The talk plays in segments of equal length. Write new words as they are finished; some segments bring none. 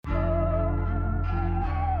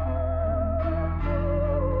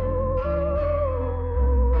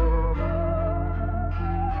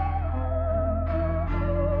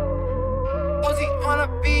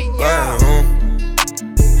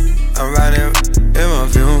I'm riding in my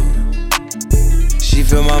view. She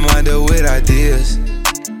fill my mind up with ideas.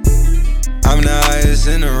 I'm the highest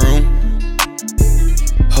in the room.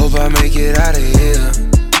 Hope I make it out of here.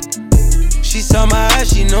 She saw my eyes,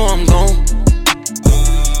 she know I'm gone.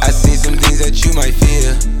 I see some things that you might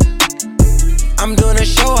fear. I'm doing a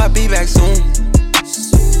show, I'll be back soon.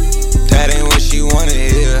 That ain't what she wanna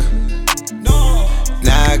hear.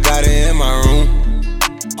 Now I got it in my room.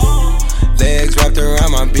 Legs wrapped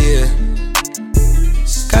around my beard.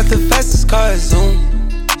 Got the fastest car at Zoom.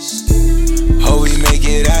 Hope we make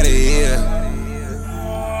it out of here.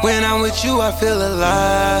 When I'm with you, I feel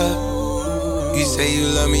alive. You say you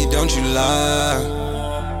love me, don't you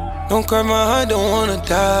lie. Don't cry my heart, don't wanna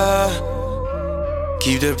die.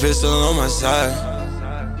 Keep the pistol on my side.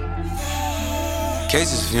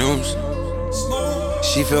 Cases fumes.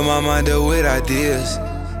 She fill my mind up with ideas.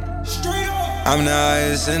 I'm the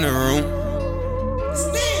highest in the room.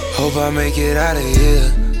 Hope I make it out of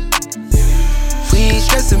here. We ain't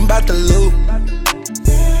stressing about the loot.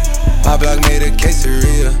 My block made a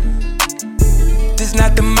quesadilla. This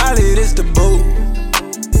not the molly, this the boot.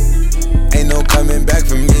 Ain't no coming back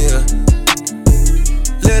from here.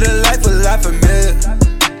 Live a life a lot familiar.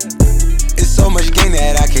 It's so much gain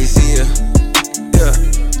that I can't see her. Yeah,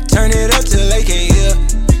 turn it up till they can't hear.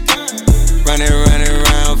 Running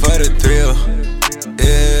around for the thrill.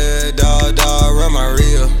 Yeah, dog, run my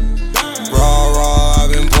reel. Raw,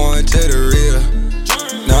 I've been pouring to the real.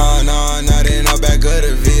 Nah, not in the back of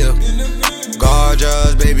the veil.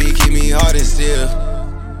 Gorgeous, baby, keep me hard and still.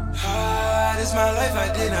 This my life,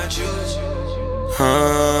 I did not choose.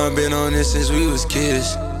 Been on this since we was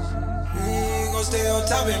kids. Gon' stay on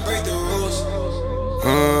top and break the rules.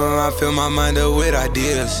 I fill my mind up with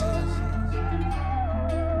ideas.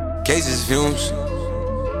 Cases fumes.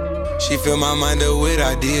 She fill my mind up with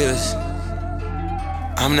ideas.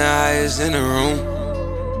 I'm the highest in the room.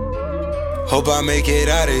 Hope I make it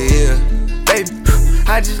out of here. Baby,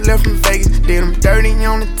 I just left from Vegas, did them dirty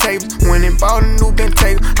on the table. Went and bought a new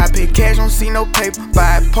Bentayga. I pay cash, don't see no paper.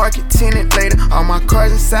 Buy it, park it, tenant later. All my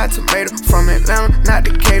cars inside tomato. From Atlanta, not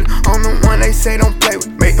Decatur. On the one they say don't play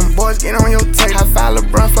with. Make them boys get on your tape. High five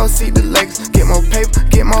LeBron, flow, see the Lakers. Get more paper,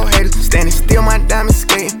 get more haters. Standing still, my diamond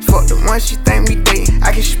skating. Fuck the one she think we dating.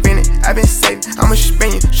 I can spin it, I been saving. I'ma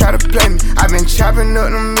spin you, try to play me. I been chopping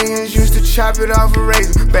up them millions, used to chop it off a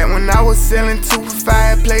razor. Back when I was selling 2 for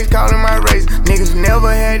 5 plays, calling my razor. Niggas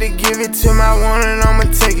never had to give it to my one and I'ma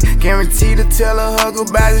take it. Guaranteed to tell her hug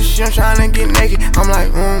goodbye to shit, I'm tryna get naked. I'm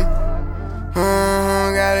like,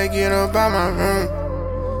 gotta get up out my room.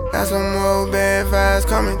 Got some more bad vibes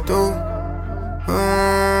coming through.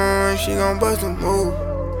 She gon' bust a move,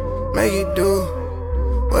 make it do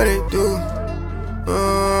what it do.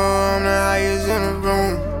 I'm the highest in the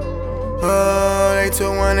room. They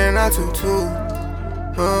took one and I took two.